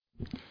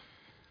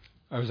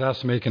I was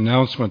asked to make an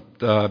announcement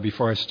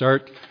before I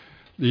start.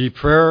 The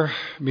prayer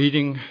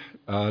meeting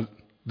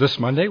this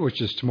Monday,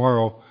 which is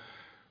tomorrow,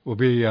 will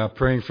be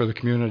praying for the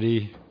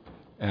community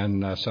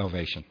and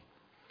salvation.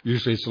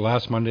 Usually it's the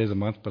last Monday of the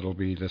month, but it'll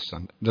be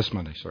this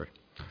Monday.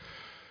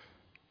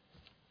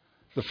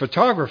 The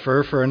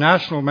photographer for a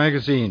national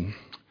magazine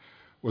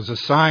was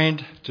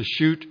assigned to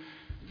shoot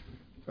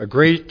a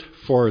great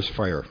forest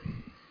fire.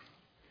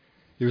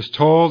 He was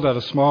told that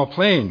a small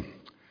plane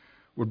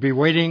would be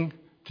waiting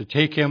to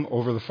take him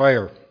over the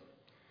fire.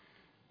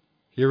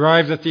 He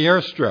arrived at the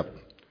airstrip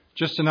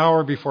just an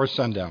hour before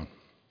sundown.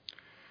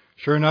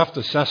 Sure enough,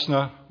 the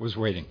Cessna was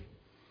waiting.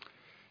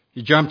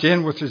 He jumped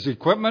in with his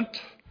equipment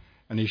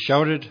and he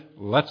shouted,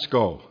 "Let's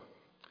go."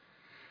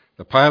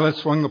 The pilot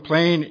swung the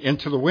plane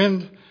into the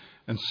wind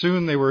and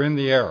soon they were in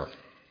the air.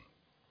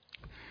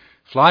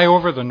 "Fly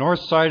over the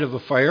north side of the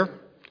fire,"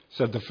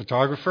 said the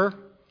photographer,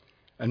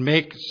 "and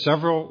make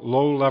several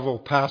low-level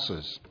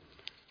passes."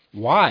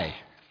 "Why?"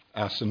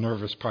 asked the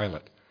nervous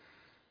pilot.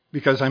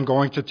 "Because I'm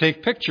going to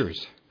take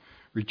pictures,"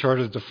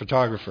 retorted the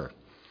photographer.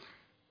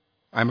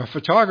 "I'm a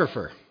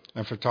photographer,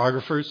 and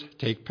photographers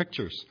take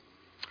pictures."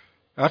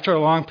 After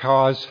a long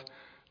pause,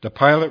 the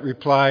pilot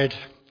replied,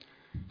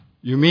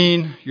 "You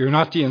mean you're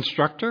not the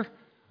instructor?"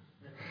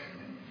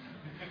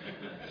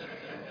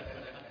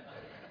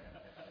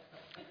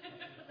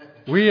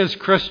 We as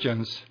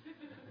Christians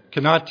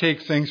cannot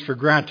take things for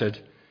granted,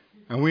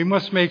 and we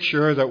must make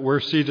sure that we're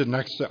seated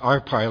next to our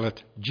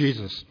pilot,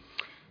 Jesus,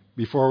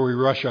 before we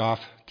rush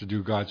off to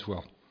do God's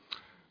will.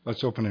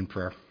 Let's open in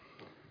prayer.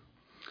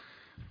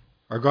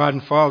 Our God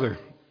and Father,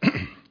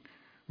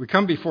 we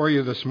come before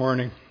you this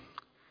morning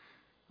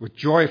with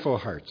joyful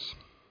hearts.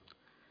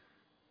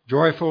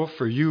 Joyful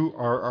for you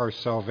are our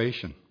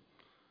salvation.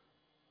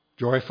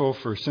 Joyful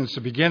for since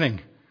the beginning,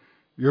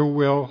 your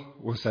will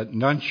was that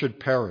none should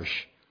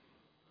perish,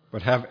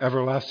 but have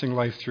everlasting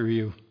life through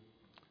you.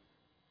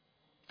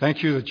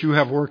 Thank you that you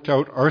have worked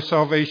out our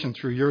salvation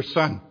through your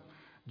Son,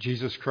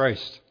 Jesus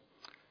Christ,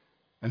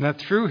 and that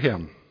through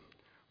him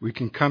we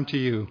can come to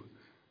you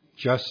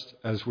just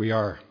as we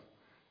are,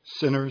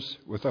 sinners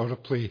without a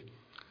plea,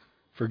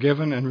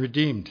 forgiven and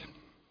redeemed,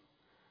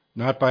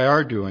 not by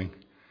our doing,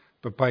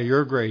 but by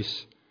your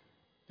grace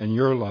and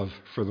your love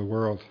for the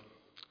world.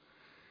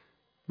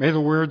 May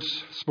the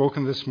words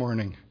spoken this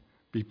morning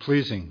be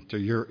pleasing to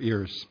your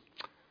ears.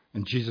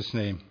 In Jesus'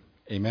 name,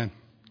 amen.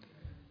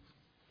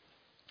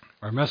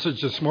 Our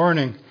message this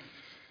morning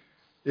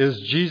is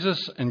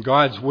Jesus and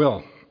God's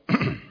will.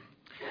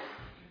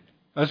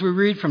 As we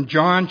read from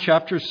John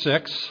chapter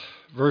 6,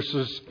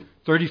 verses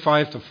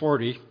 35 to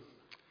 40,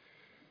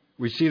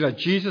 we see that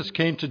Jesus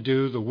came to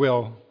do the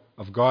will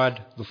of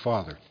God the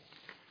Father.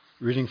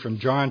 Reading from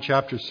John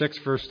chapter 6,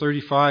 verse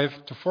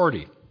 35 to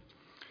 40.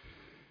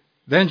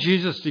 Then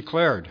Jesus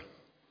declared,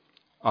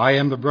 "I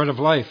am the bread of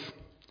life.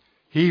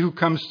 He who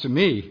comes to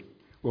me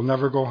will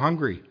never go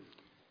hungry,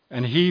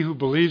 and he who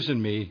believes in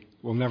me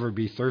will never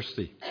be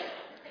thirsty.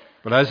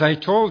 But as I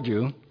told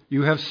you,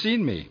 you have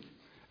seen me,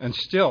 and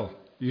still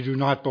you do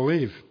not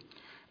believe.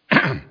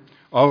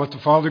 All that the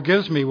Father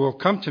gives me will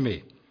come to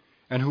me,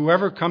 and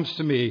whoever comes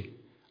to me,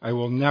 I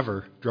will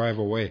never drive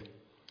away.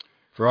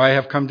 For I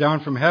have come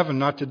down from heaven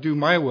not to do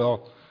my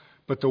will,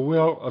 but the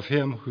will of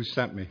him who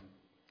sent me.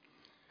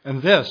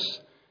 And this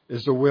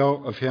is the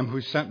will of him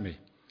who sent me,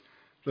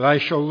 that I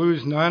shall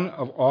lose none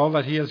of all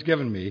that he has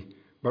given me,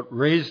 but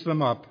raise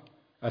them up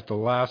at the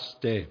last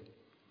day.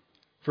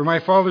 For my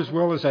Father's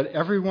will is that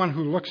everyone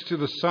who looks to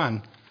the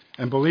Son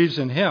and believes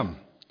in him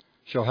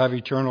shall have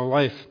eternal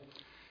life,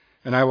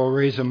 and I will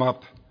raise him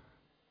up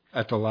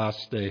at the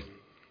last day."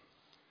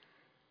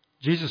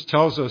 Jesus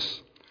tells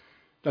us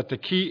that the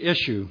key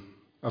issue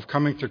of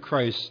coming to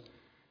Christ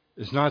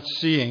is not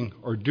seeing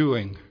or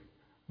doing,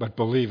 but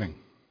believing.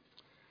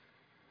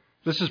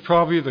 This is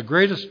probably the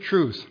greatest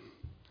truth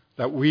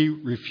that we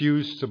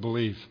refuse to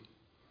believe.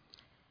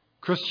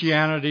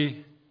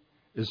 Christianity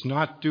is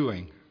not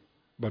doing,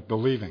 but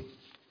believing.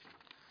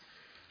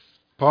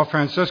 Paul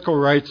Francisco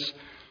writes,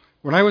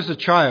 "When I was a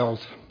child,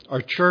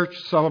 our church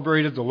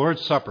celebrated the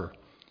Lord's Supper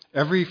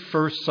every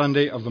first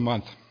Sunday of the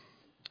month.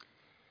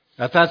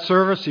 At that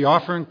service, the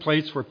offering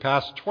plates were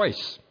passed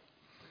twice,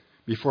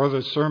 before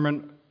the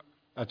sermon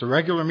at the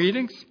regular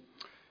meetings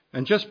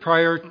and just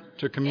prior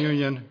to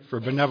communion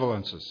for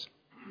benevolences.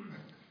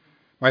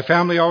 My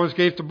family always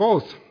gave to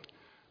both,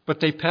 but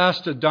they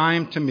passed a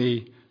dime to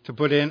me to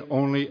put in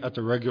only at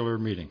the regular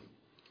meeting.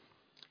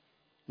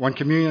 One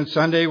communion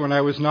Sunday when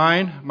I was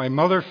 9, my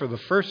mother for the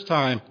first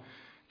time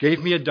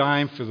gave me a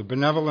dime for the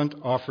benevolent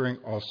offering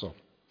also.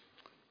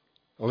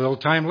 A little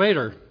time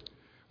later,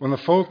 when the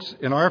folks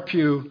in our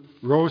pew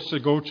rose to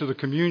go to the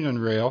communion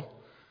rail,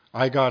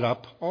 I got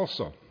up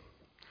also.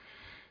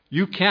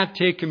 'You can't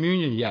take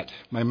communion yet,'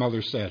 my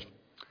mother said.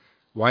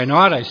 'Why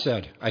not?' I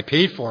said. 'I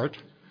paid for it.'"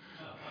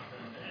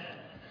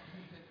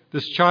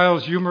 This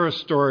child's humorous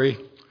story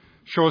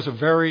shows a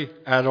very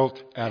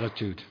adult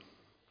attitude.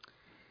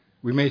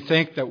 We may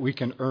think that we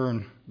can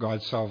earn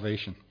God's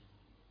salvation.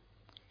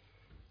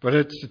 But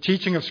it's the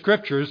teaching of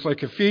Scriptures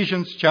like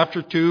Ephesians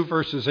chapter 2,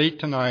 verses 8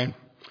 to 9,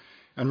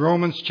 and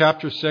Romans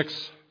chapter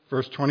 6,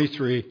 verse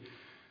 23,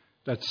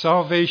 that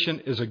salvation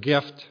is a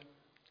gift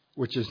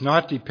which is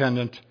not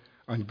dependent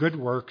on good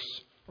works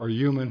or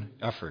human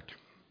effort.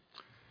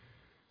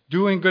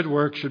 Doing good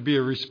work should be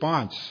a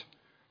response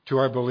to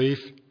our belief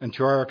and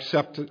to our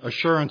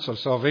assurance of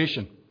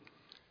salvation,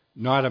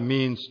 not a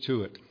means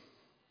to it.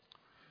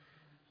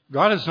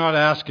 God is not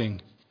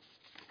asking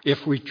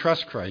if we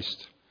trust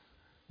Christ,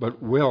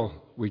 but will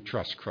we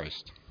trust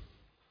Christ?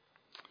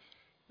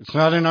 It's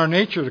not in our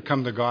nature to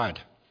come to God.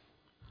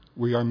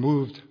 We are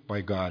moved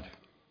by God.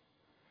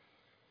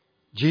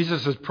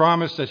 Jesus has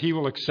promised that he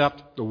will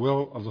accept the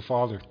will of the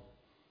Father,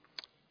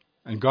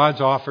 and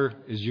God's offer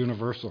is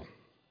universal.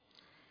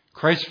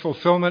 Christ's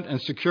fulfillment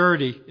and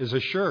security is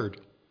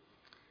assured.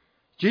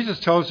 Jesus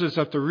tells us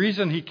that the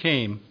reason he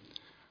came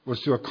was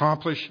to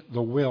accomplish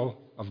the will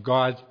of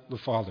God the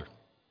Father.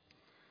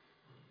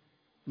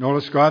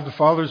 Notice God the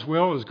Father's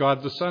will is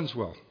God the Son's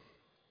will.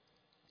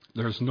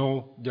 There's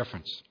no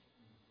difference.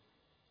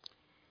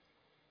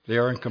 They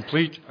are in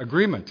complete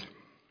agreement.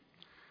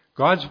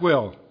 God's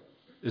will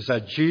is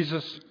that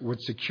Jesus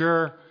would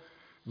secure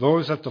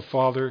those that the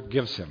Father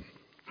gives him.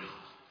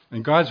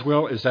 And God's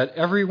will is that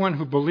everyone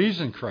who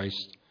believes in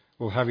Christ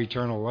will have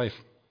eternal life.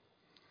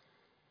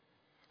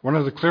 One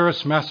of the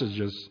clearest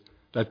messages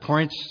that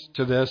points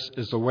to this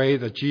is the way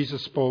that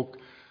Jesus spoke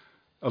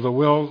of the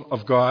will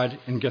of God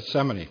in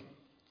Gethsemane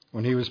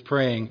when he was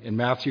praying in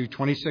Matthew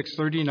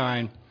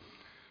 26:39,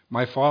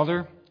 "My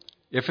Father,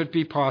 if it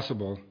be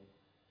possible,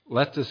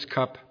 let this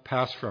cup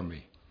pass from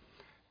me.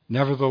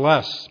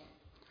 Nevertheless,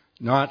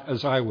 not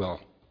as I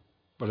will,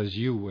 but as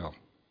you will."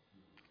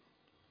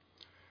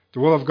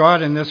 The will of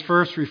God in this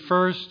verse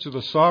refers to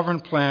the sovereign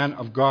plan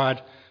of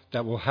God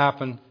that will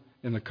happen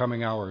in the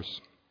coming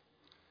hours.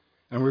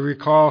 And we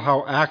recall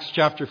how Acts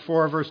chapter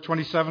 4, verse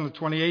 27 to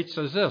 28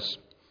 says this,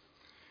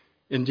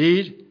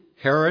 "Indeed,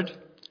 Herod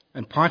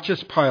and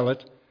Pontius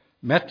Pilate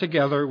met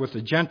together with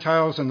the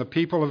Gentiles and the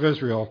people of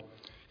Israel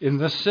in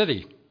this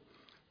city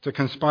to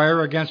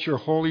conspire against your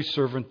holy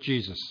servant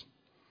Jesus,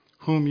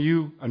 whom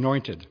you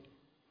anointed.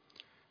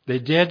 They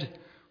did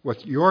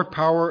what your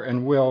power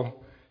and will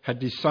had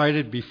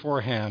decided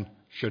beforehand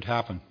should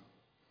happen."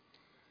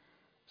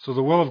 So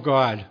the will of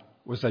God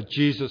was that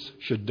Jesus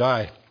should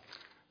die.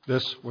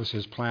 This was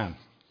his plan.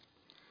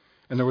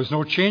 And there was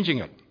no changing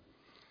it.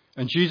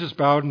 And Jesus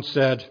bowed and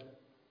said,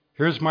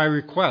 "Here's my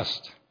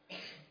request,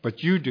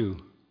 but you do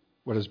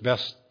what is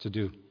best to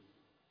do."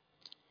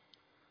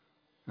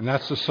 And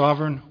that's the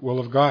sovereign will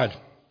of God.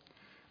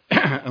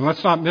 And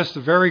let's not miss the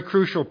very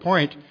crucial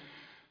point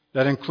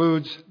that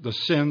includes the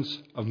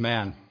sins of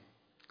man.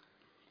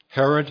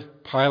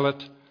 Herod,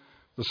 Pilate,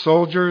 the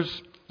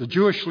soldiers, the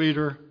Jewish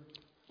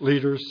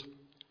leaders,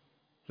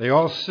 they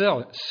all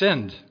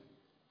sinned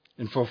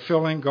in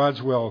fulfilling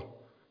God's will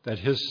that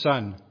his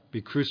Son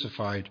be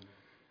crucified,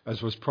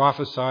 as was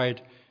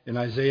prophesied in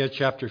Isaiah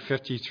chapter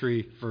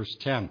 53, verse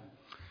 10.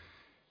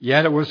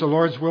 Yet it was the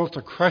Lord's will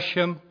to crush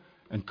him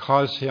and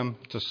cause him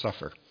to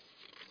suffer.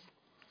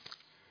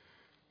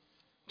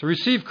 To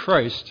receive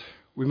Christ,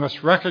 we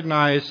must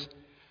recognize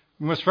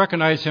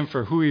him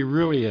for who he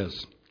really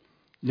is,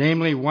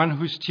 namely one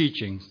whose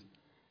teachings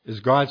is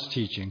God's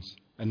teachings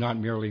and not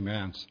merely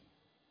man's.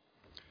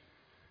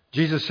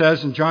 Jesus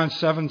says in John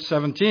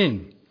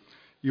 7:17,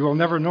 "You will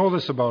never know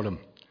this about him,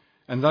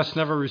 and thus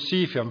never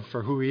receive him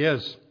for who he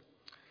is,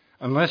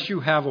 unless you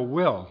have a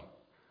will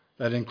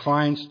that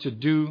inclines to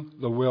do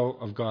the will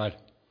of God."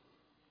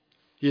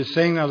 He is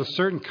saying that a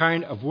certain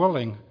kind of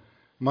willing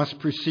must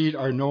precede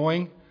our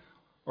knowing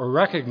or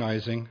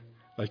recognizing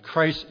that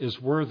Christ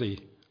is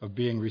worthy of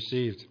being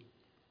received.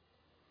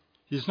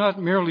 He's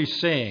not merely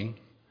saying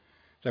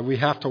that we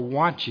have to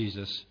want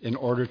Jesus in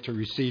order to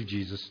receive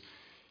Jesus.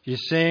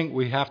 He's saying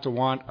we have to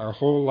want our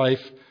whole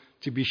life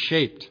to be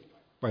shaped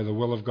by the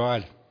will of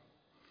God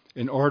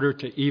in order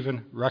to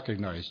even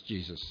recognize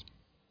Jesus.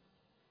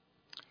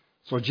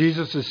 So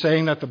Jesus is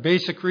saying that the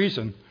basic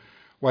reason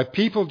why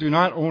people do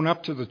not own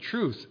up to the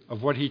truth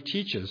of what he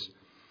teaches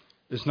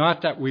is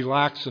not that we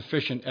lack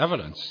sufficient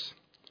evidence,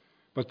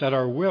 but that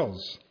our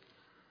wills,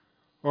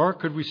 or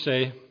could we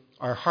say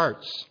our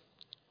hearts,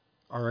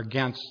 are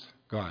against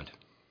God.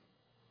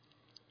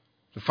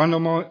 The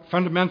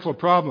fundamental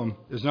problem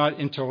is not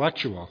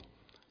intellectual,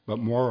 but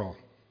moral.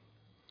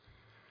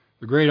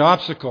 The great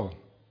obstacle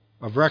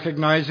of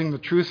recognizing the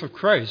truth of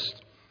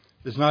Christ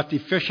is not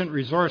deficient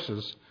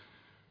resources,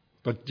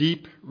 but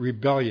deep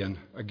rebellion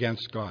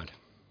against God.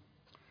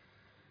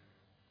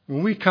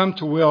 When we come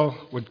to will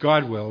what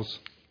God wills,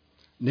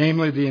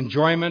 namely the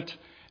enjoyment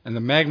and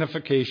the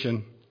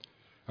magnification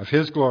of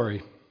his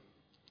glory,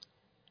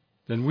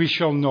 then we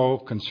shall know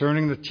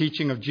concerning the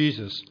teaching of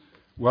Jesus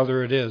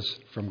whether it is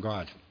from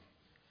God.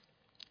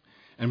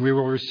 And we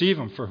will receive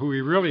him for who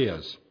he really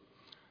is,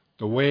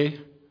 the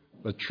way,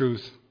 the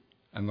truth,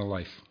 and the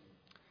life.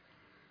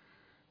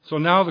 So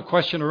now the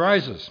question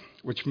arises,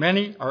 which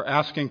many are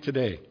asking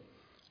today: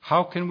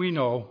 how can we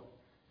know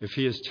if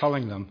he is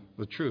telling them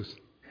the truth?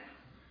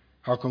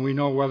 How can we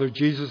know whether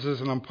Jesus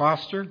is an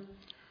impostor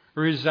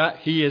or is that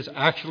he is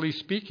actually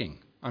speaking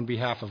on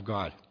behalf of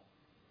God?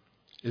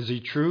 Is he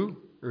true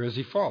or is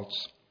he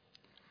false?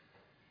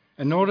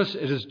 And notice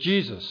it is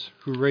Jesus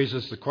who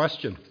raises the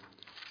question.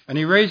 And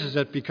he raises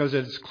it because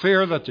it is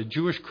clear that the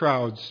Jewish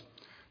crowds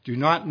do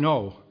not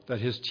know that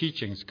his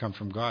teachings come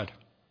from God.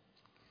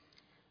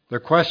 Their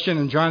question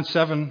in John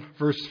 7,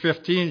 verse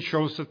 15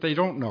 shows that they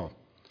don't know.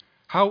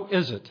 How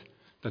is it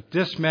that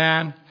this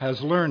man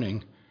has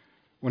learning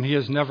when he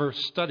has never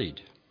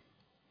studied?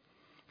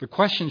 The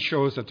question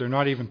shows that they're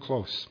not even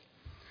close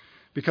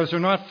because they're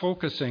not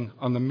focusing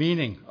on the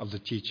meaning of the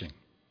teaching.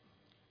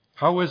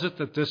 How is it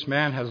that this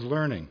man has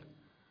learning?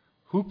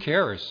 Who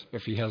cares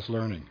if he has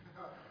learning?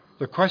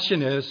 The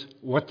question is,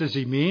 what does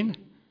he mean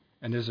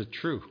and is it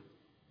true?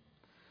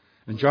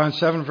 In John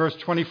 7, verse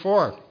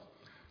 24,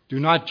 do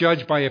not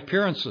judge by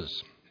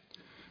appearances,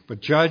 but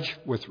judge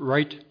with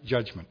right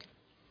judgment.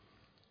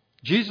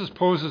 Jesus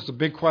poses the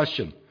big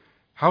question,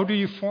 how do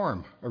you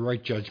form a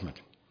right judgment?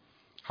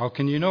 How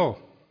can you know?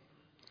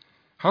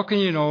 How can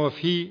you know if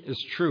he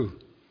is true?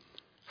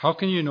 How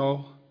can you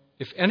know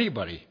if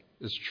anybody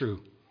is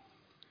true?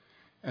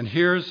 And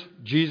here's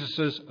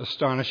Jesus'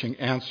 astonishing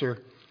answer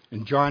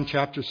in John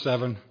chapter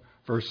 7,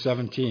 verse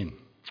 17.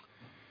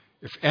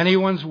 If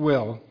anyone's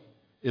will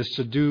is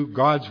to do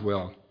God's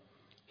will,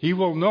 he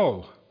will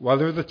know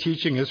whether the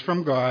teaching is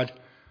from God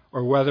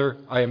or whether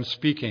I am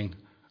speaking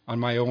on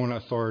my own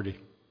authority.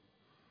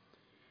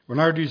 When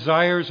our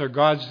desires are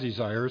God's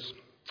desires,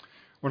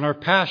 when our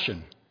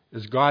passion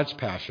is God's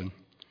passion,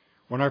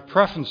 when our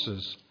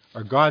preferences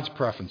are God's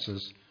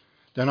preferences,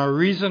 then our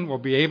reason will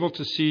be able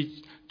to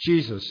see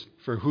Jesus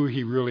for who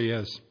he really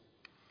is.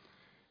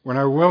 When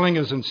our willing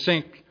is in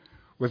sync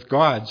with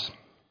God's,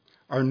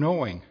 our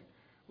knowing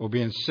will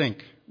be in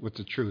sync with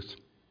the truth.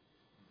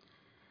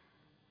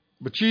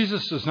 But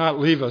Jesus does not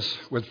leave us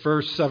with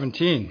verse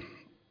 17.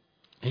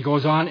 He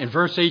goes on in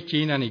verse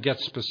 18 and he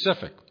gets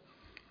specific.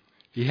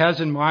 He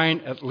has in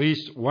mind at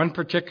least one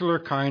particular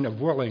kind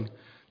of willing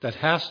that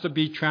has to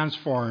be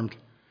transformed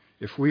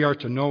if we are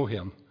to know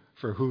him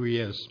for who he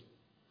is.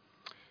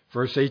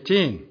 Verse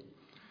 18,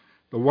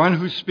 the one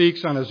who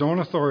speaks on his own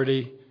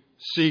authority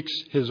seeks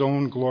his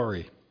own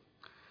glory.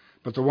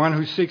 But the one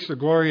who seeks the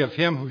glory of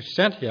him who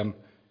sent him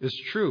is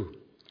true,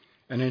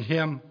 and in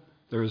him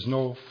there is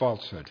no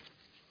falsehood.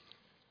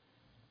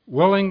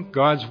 Willing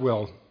God's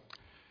will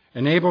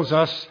enables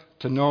us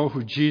to know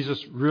who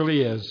Jesus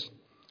really is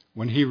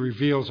when he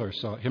reveals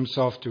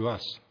himself to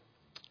us.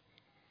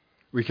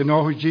 We can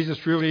know who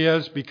Jesus really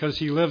is because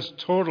he lives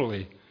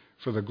totally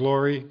for the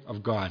glory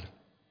of God.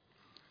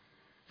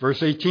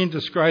 Verse 18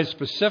 describes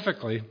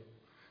specifically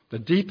the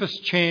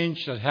deepest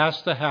change that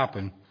has to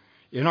happen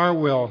in our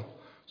will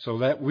so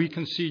that we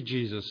can see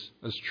Jesus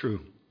as true.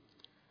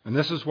 And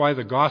this is why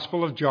the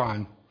Gospel of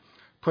John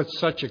puts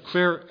such a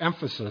clear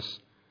emphasis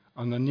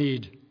on the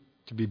need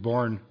to be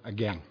born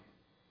again.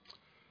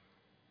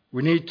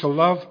 We need to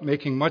love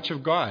making much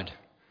of God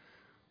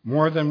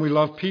more than we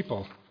love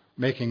people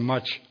making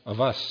much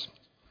of us.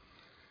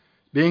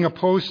 Being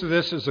opposed to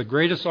this is the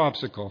greatest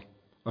obstacle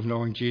of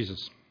knowing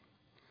Jesus.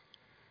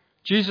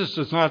 Jesus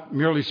does not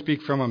merely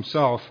speak from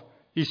himself,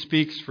 he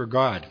speaks for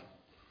God.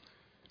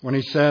 When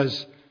he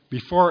says,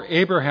 before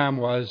Abraham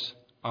was,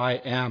 I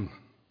am.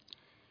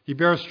 He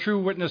bears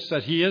true witness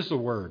that he is the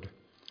Word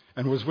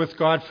and was with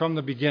God from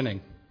the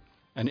beginning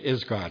and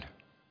is God.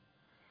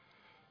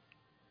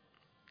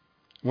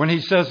 When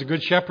he says the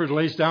Good Shepherd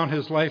lays down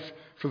his life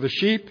for the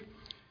sheep,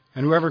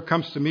 and whoever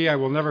comes to me I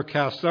will never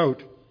cast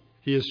out,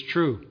 he is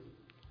true,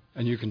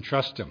 and you can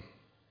trust him.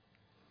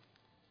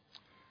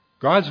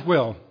 God's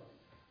will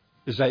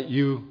is that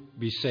you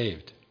be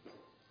saved,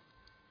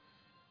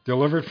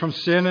 delivered from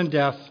sin and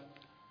death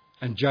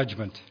and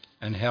judgment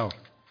and hell.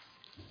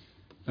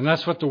 And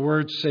that's what the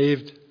word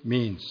saved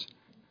means,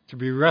 to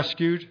be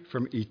rescued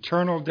from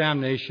eternal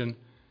damnation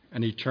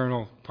and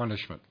eternal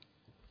punishment.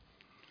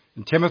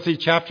 In Timothy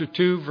chapter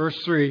 2, verse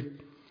 3,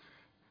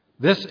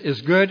 this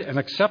is good and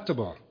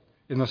acceptable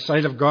in the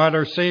sight of God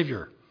our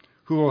Savior,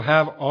 who will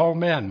have all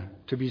men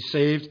to be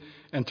saved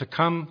and to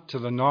come to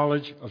the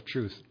knowledge of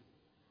truth.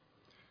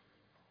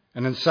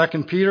 And in 2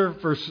 Peter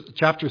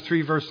chapter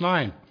 3, verse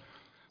 9,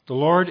 the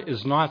Lord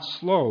is not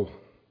slow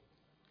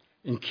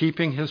in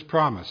keeping his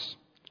promise,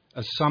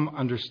 as some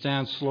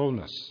understand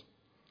slowness.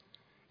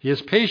 He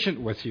is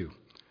patient with you,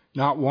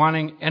 not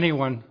wanting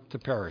anyone to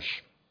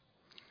perish,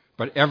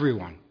 but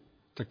everyone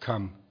to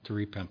come to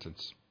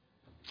repentance.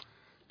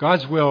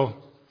 God's will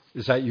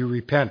is that you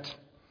repent.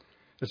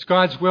 It's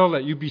God's will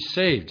that you be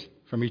saved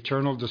from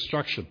eternal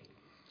destruction.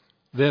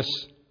 This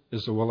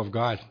is the will of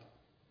God.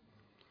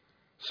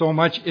 So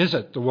much is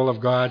it the will of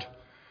God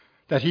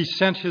that he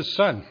sent his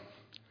Son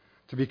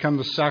to become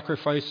the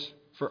sacrifice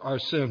for our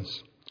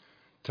sins,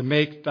 to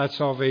make that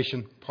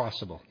salvation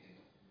possible.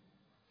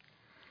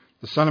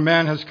 The Son of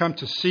Man has come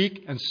to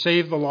seek and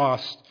save the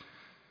lost,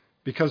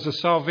 because the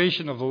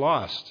salvation of the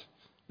lost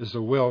is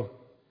the will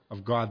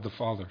of God the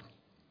Father.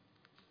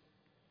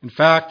 In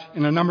fact,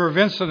 in a number of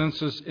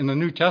incidences in the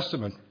New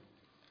Testament,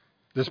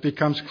 This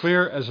becomes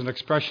clear as an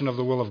expression of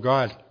the will of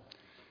God.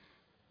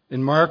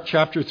 In Mark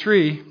chapter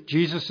 3,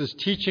 Jesus is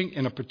teaching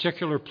in a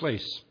particular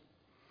place.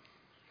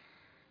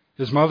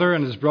 His mother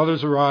and his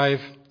brothers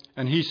arrive,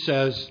 and he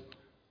says,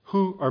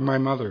 "Who are my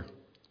mother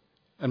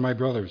and my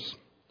brothers?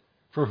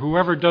 For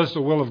whoever does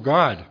the will of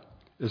God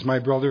is my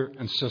brother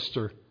and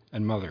sister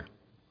and mother."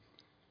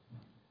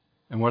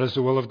 And what is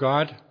the will of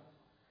God?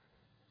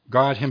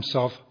 God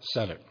himself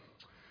said it.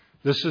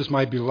 "This is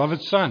my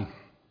beloved Son,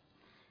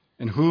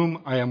 in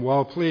whom I am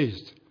well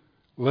pleased.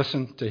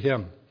 Listen to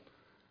him."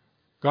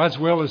 God's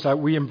will is that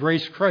we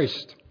embrace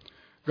Christ.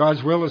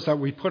 God's will is that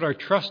we put our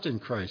trust in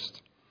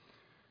Christ.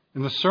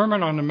 In the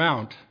Sermon on the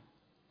Mount,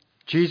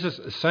 Jesus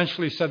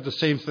essentially said the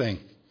same thing.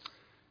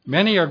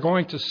 Many are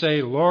going to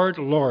say, "Lord,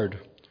 Lord,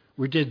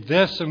 we did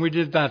this and we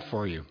did that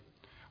for you,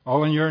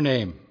 all in your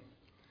name."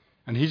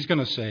 And he's going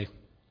to say,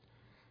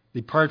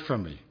 "Depart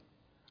from me,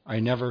 I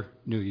never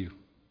knew you."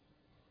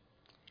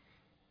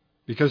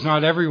 Because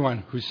not everyone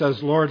who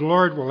says, "Lord,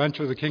 Lord," will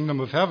enter the kingdom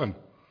of heaven,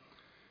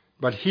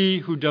 but he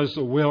who does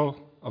the will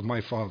of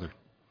my Father.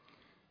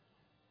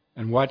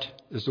 And what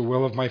is the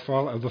will of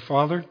the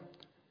Father?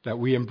 That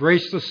we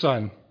embrace the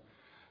Son,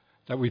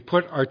 that we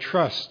put our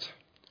trust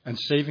and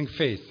saving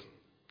faith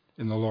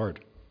in the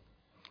Lord.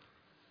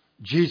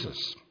 Jesus,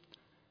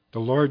 the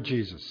Lord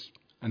Jesus,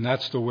 and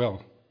that's the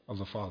will of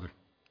the Father.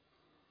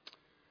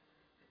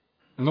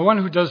 And the one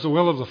who does the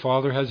will of the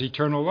Father has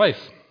eternal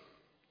life.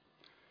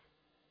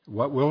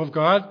 What will of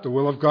God? The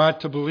will of God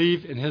to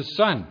believe in his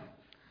Son.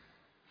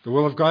 The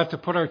will of God to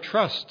put our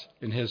trust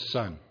in his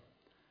Son.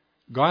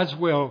 God's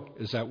will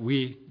is that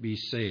we be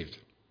saved.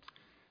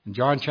 In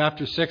John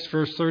chapter 6,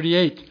 verse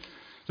 38,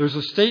 there's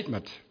a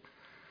statement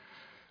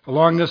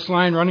along this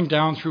line running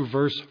down through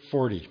verse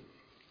 40.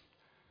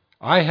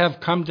 "I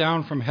have come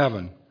down from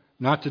heaven,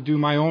 not to do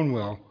my own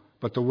will,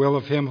 but the will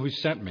of him who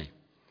sent me.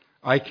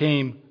 I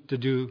came to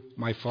do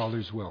my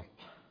Father's will."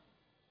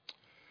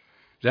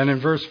 Then in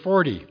verse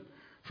 40,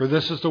 "For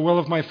this is the will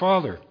of my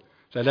Father,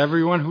 that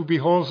everyone who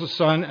beholds the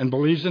Son and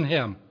believes in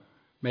him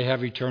may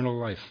have eternal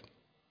life."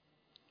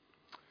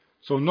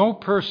 So no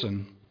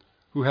person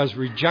who has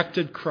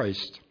rejected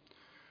Christ,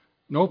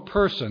 no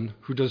person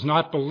who does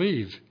not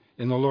believe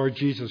in the Lord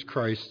Jesus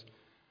Christ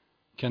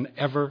can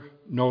ever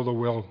know the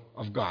will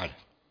of God.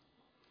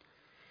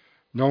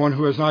 No one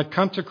who has not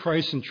come to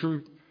Christ in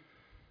true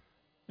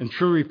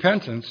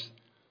repentance,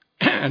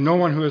 and no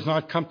one who has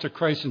not come to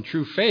Christ in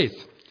true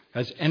faith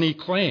has any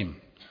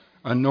claim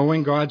on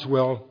knowing God's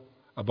will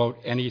about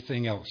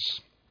anything else.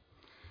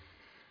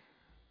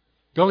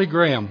 Billy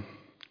Graham,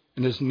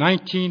 in his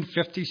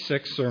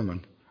 1956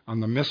 sermon on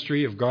the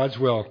mystery of God's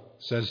will,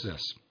 says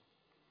this: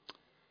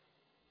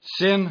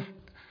 "Sin..."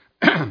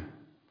 I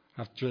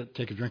have to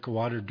take a drink of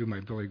water to do my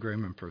Billy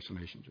Graham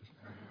impersonation.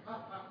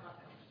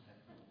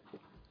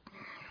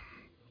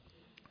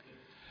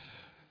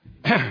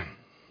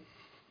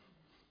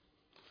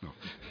 No.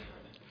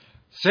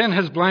 "Sin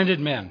has blinded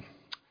men,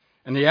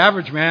 and the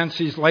average man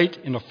sees light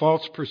in a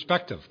false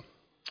perspective.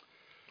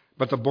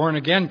 But the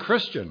born-again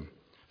Christian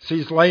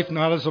sees life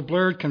not as a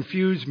blurred,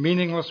 confused,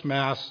 meaningless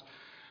mass,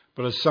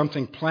 but as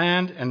something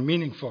planned and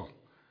meaningful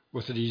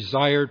with a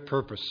desired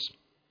purpose.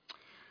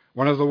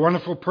 One of the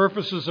wonderful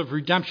purposes of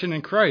redemption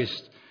in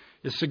Christ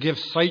is to give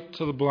sight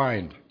to the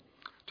blind,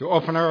 to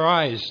open our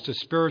eyes to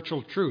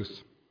spiritual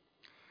truth.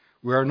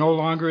 We are no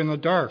longer in the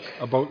dark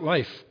about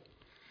life.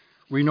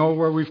 We know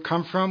where we've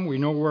come from, we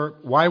know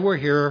why we're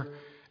here,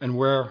 and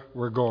where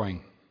we're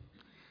going.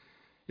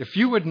 If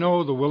you would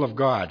know the will of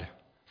God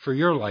for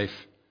your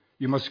life,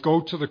 you must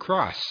go to the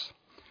cross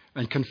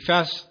and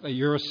confess that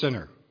you're a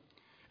sinner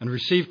and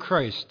receive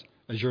Christ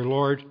as your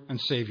Lord and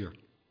Savior.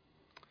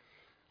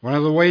 One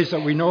of the ways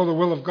that we know the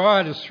will of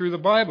God is through the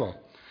Bible.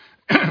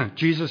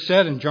 Jesus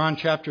said in John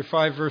chapter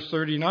 5, verse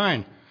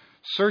 39,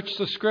 "Search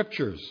the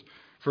Scriptures,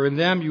 for in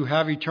them you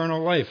have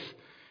eternal life,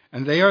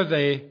 and they are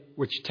they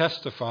which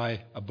testify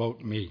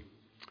about me."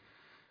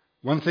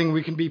 One thing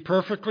we can be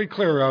perfectly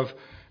clear of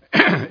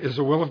is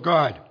the will of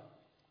God,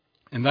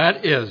 and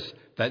that is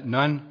that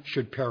none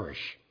should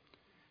perish.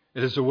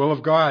 It is the will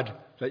of God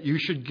that you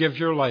should give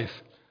your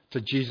life to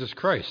Jesus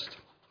Christ.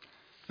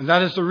 And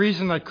that is the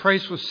reason that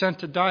Christ was sent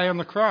to die on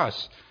the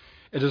cross.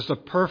 It is the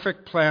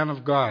perfect plan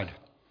of God.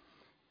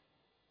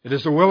 It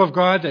is the will of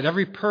God that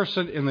every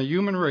person in the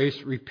human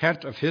race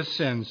repent of his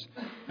sins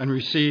and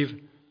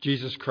receive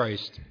Jesus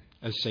Christ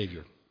as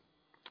Savior.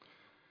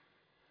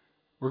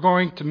 We're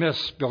going to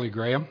miss Billy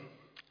Graham,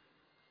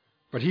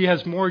 but he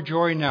has more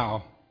joy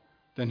now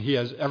than he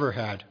has ever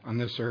had on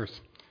this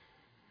earth,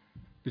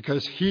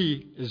 because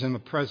he is in the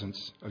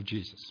presence of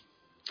Jesus.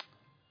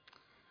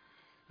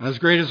 And as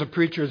great as a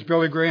preacher as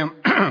Billy Graham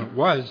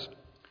was,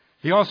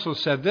 he also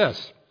said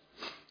this: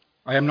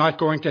 "I am not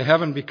going to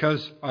heaven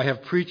because I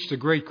have preached to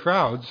great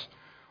crowds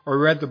or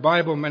read the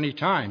Bible many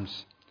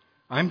times.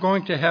 I'm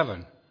going to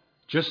heaven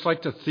just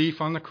like the thief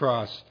on the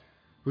cross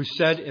who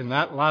said in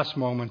that last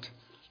moment,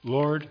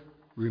 'Lord,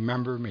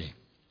 remember me.'"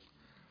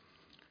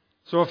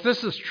 So if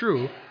this is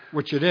true,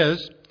 which it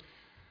is,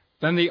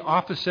 then the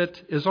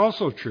opposite is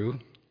also true.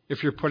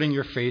 if you're putting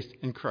your faith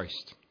in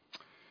Christ.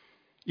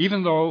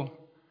 Even though,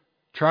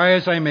 try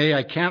as I may,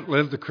 I can't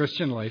live the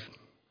Christian life.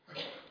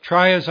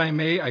 Try as I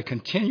may, I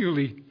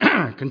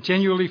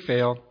continually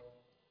fail.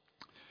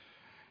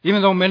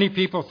 Even though many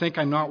people think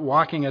I'm not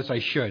walking as I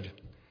should,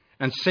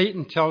 and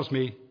Satan tells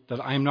me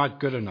that I'm not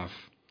good enough,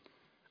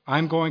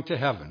 I'm going to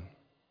heaven,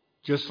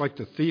 just like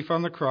the thief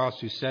on the cross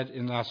who said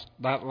in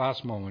that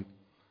last moment,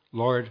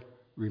 Lord,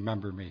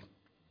 remember me.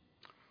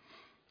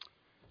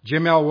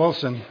 Jim L.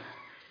 Wilson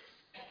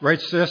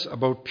writes this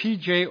about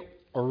P.J.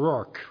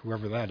 O'Rourke,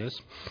 whoever that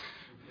is.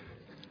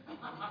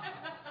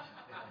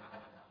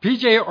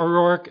 P.J.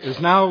 O'Rourke is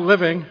now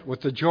living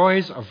with the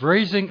joys of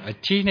raising a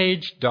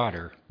teenage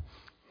daughter.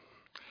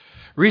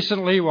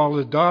 Recently, while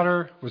the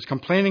daughter was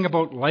complaining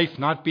about life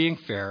not being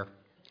fair,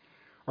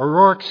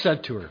 O'Rourke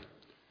said to her,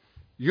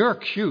 "You're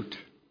cute.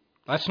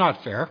 That's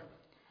not fair.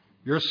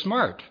 You're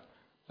smart.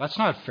 That's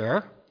not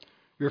fair.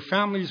 Your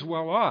family's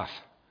well off.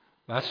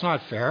 That's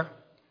not fair.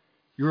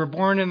 You were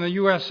born in the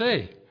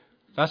USA.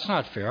 That's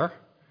not fair.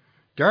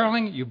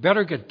 Darling, you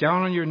better get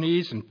down on your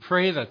knees and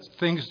pray that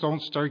things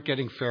don't start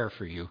getting fair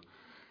for you."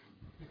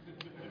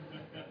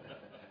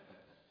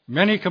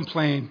 Many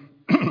complain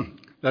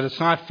that it's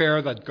not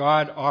fair that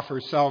God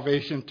offers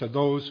salvation to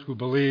those who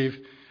believe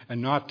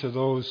and not to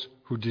those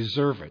who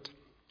deserve it.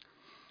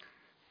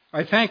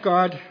 I thank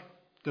God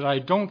that I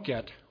don't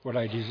get what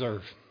I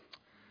deserve.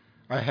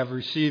 I have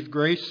received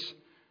grace,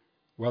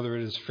 whether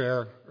it is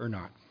fair or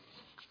not.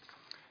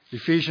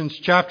 Ephesians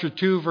chapter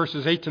 2,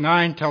 verses 8 to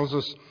 9 tells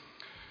us,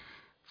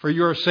 "For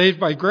you are saved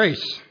by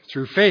grace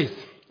through faith,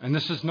 and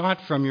this is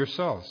not from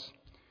yourselves.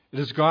 It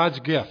is God's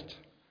gift,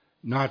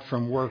 not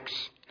from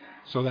works,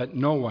 so that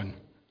no one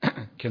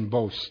can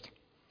boast."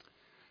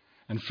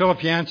 And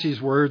Philip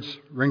Yancey's words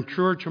ring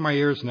truer to my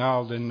ears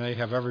now than they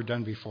have ever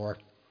done before.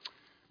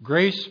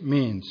 Grace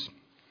means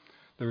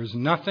there is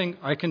nothing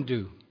I can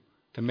do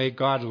to make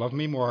God love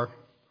me more,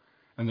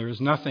 and there is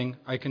nothing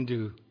I can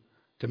do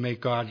to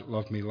make God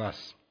love me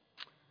less.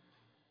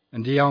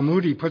 And D.L.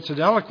 Moody puts it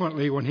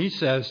eloquently when he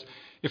says,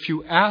 "If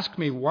you ask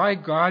me why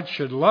God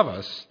should love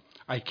us,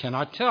 I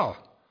cannot tell.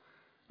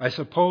 I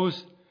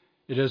suppose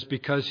it is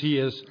because he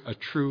is a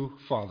true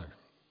Father."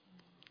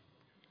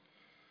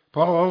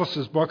 Paul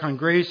Ellis's book on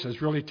grace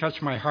has really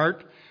touched my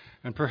heart,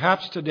 and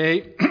perhaps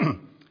today,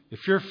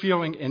 if you're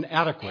feeling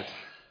inadequate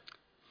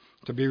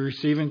to be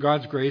receiving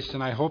God's grace,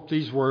 then I hope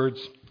these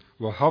words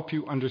will help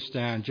you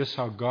understand just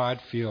how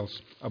God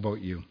feels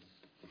about you.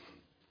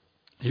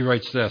 He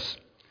writes this,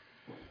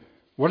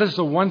 "What is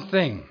the one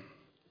thing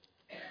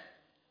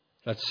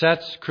that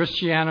sets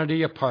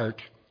Christianity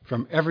apart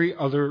from every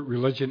other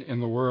religion in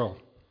the world?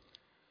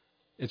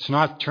 It's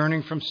not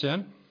turning from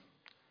sin.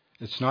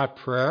 It's not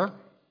prayer.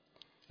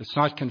 It's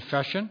not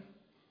confession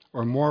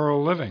or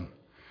moral living.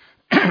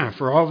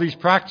 For all these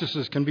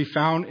practices can be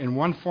found in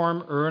one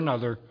form or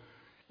another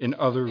in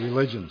other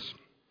religions.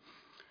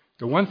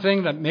 The one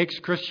thing that makes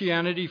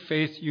Christianity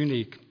faith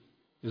unique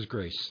is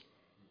grace.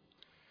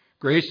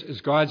 Grace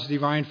is God's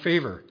divine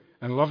favor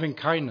and loving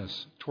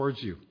kindness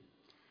towards you.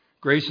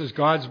 Grace is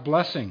God's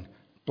blessing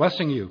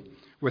you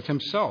with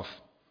himself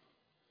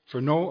for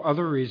no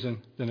other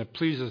reason than it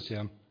pleases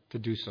him to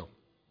do so.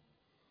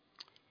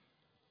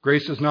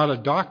 Grace is not a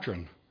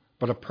doctrine,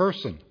 but a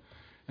person,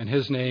 and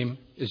his name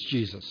is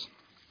Jesus.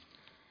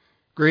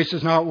 Grace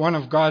is not one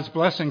of God's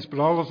blessings, but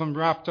all of them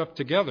wrapped up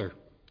together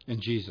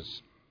in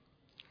Jesus.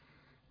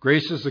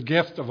 Grace is the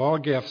gift of all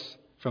gifts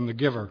from the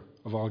giver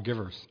of all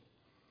givers.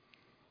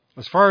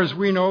 As far as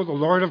we know, the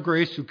Lord of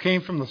grace, who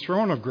came from the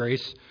throne of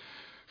grace,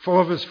 full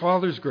of his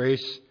Father's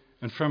grace,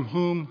 and from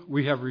whom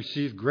we have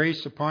received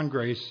grace upon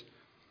grace,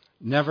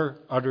 never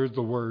uttered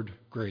the word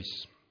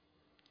grace,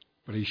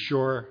 but he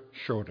sure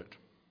showed it.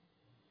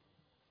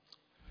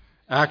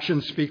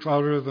 Actions speak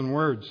louder than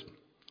words.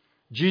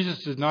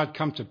 Jesus did not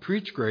come to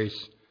preach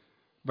grace,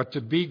 but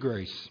to be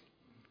grace.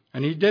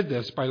 And he did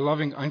this by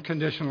loving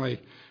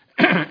unconditionally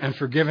and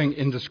forgiving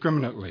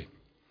indiscriminately.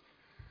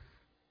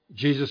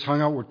 Jesus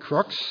hung out with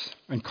crooks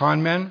and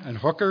con men and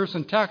hookers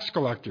and tax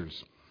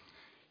collectors.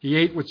 He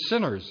ate with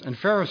sinners and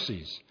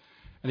Pharisees,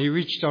 and he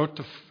reached out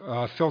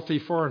to filthy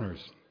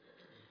foreigners.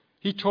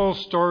 He told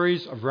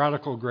stories of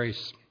radical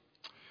grace.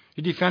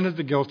 He defended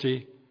the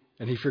guilty,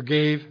 and he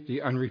forgave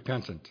the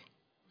unrepentant.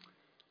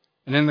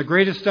 And in the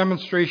greatest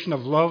demonstration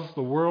of love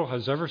the world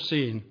has ever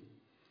seen,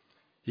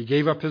 he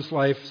gave up his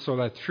life so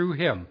that through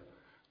him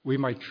we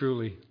might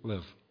truly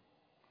live.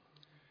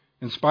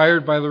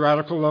 Inspired by the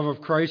radical love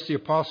of Christ, the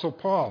Apostle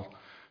Paul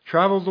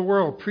traveled the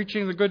world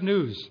preaching the good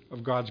news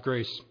of God's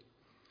grace.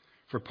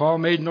 For Paul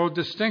made no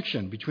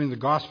distinction between the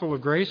gospel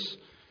of grace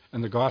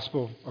and the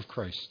gospel of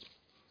Christ.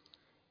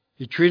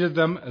 He treated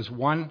them as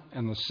one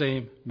and the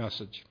same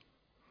message.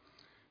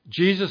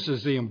 Jesus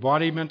is the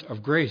embodiment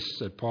of grace,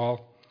 said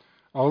Paul.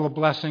 All the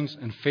blessings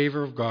and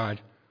favor of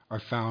God are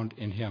found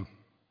in him.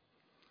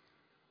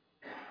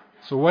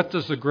 So what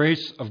does the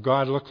grace of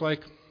God look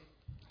like?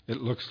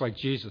 It looks like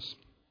Jesus.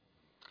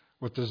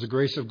 What does the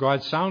grace of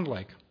God sound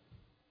like?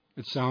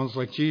 It sounds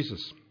like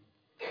Jesus.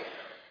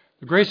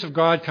 The grace of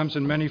God comes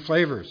in many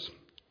flavors,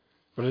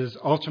 but it is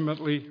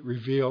ultimately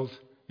revealed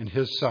in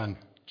His Son,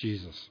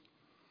 Jesus.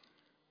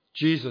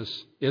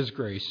 Jesus is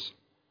grace,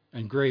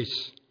 and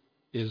grace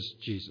is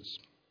Jesus.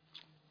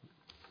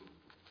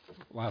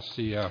 We'll ask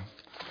the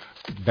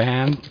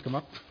band to come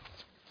up.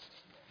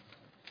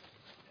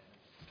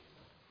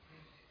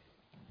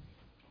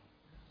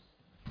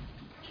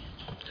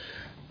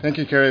 Thank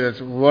you, Carrie.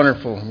 That's a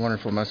wonderful,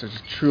 wonderful message.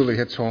 It truly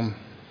hits home.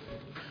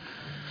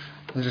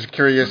 I'm just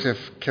curious if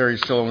Carrie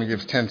still only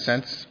gives 10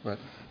 cents, but...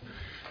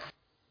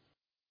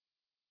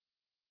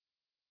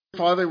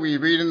 Father, we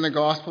read in the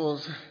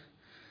Gospels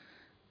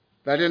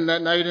that in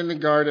that night in the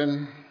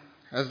garden,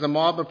 as the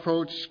mob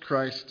approached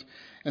Christ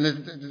and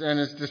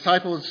his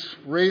disciples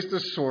raised the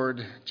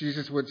sword,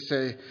 Jesus would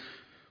say,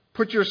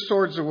 "Put your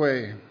swords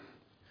away.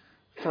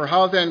 For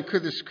how then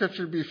could the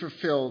scripture be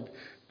fulfilled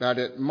that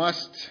it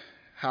must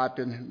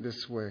happen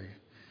this way?"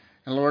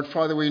 And Lord,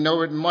 Father, we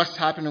know it must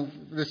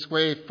happen this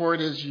way, for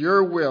it is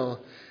your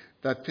will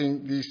that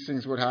these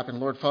things would happen.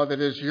 Lord, Father, it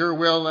is your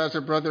will, as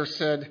a brother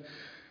said,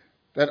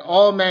 that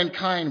all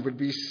mankind would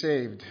be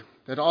saved,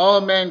 that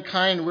all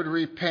mankind would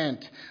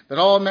repent, that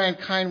all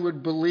mankind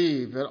would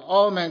believe, that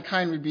all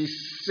mankind would be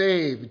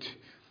saved.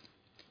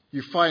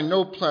 You find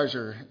no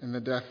pleasure in the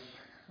death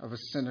of a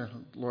sinner,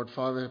 Lord,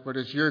 Father, but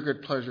it's your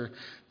good pleasure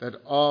that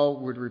all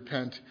would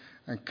repent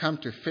and come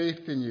to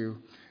faith in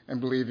you and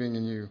believing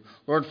in you.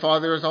 Lord,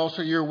 Father, it is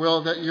also your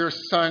will that your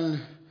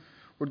Son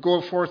would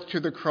go forth to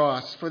the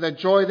cross for the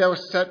joy that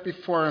was set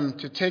before him,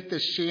 to take the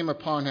shame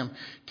upon him,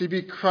 to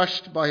be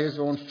crushed by his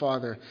own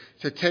Father,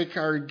 to take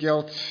our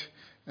guilt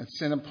and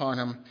sin upon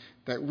him,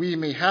 that we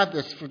may have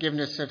this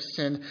forgiveness of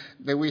sin,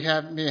 that we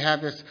may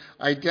have this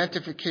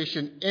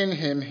identification in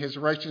him, his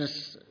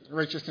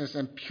righteousness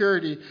and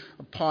purity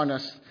upon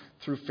us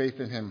through faith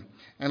in him.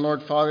 And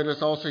Lord, Father, it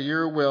is also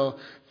your will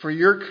for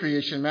your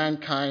creation,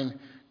 mankind,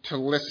 to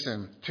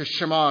listen, to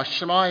Shema.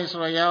 Shema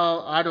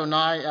Israel,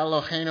 Adonai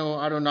Eloheinu,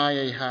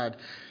 Adonai Ehad.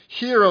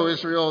 Hear, O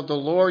Israel, the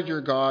Lord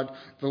your God,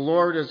 the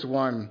Lord is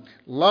one.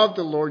 Love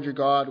the Lord your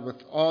God with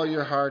all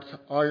your heart,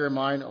 all your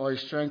mind, all your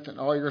strength, and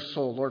all your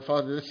soul. Lord,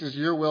 Father, this is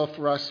your will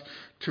for us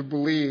to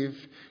believe,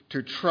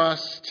 to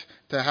trust,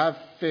 to have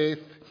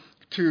faith,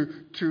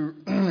 to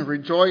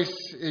rejoice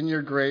in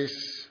your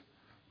grace.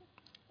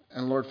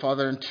 And Lord,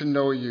 Father, and to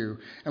know you.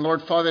 And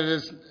Lord,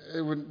 Father,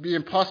 it would be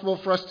impossible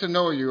for us to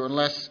know you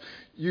unless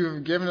you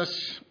have given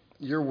us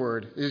your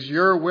word. It is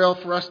your will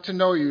for us to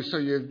know you, so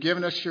you have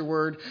given us your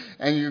word,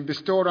 and you've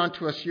bestowed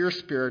onto us your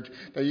Spirit,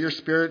 that your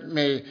Spirit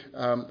may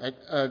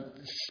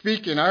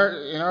speak in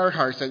our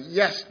hearts that,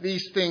 yes,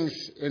 these things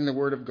in the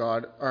Word of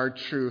God are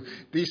true.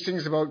 These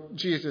things about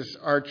Jesus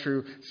are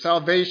true.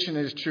 Salvation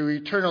is true.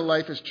 Eternal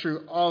life is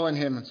true, all in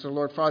him. And so,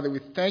 Lord, Father, we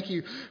thank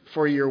you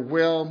for your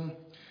will,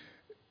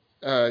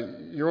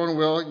 your own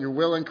will, your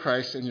will in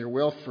Christ, and your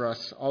will for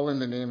us, all in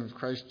the name of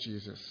Christ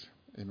Jesus.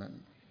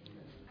 Amen.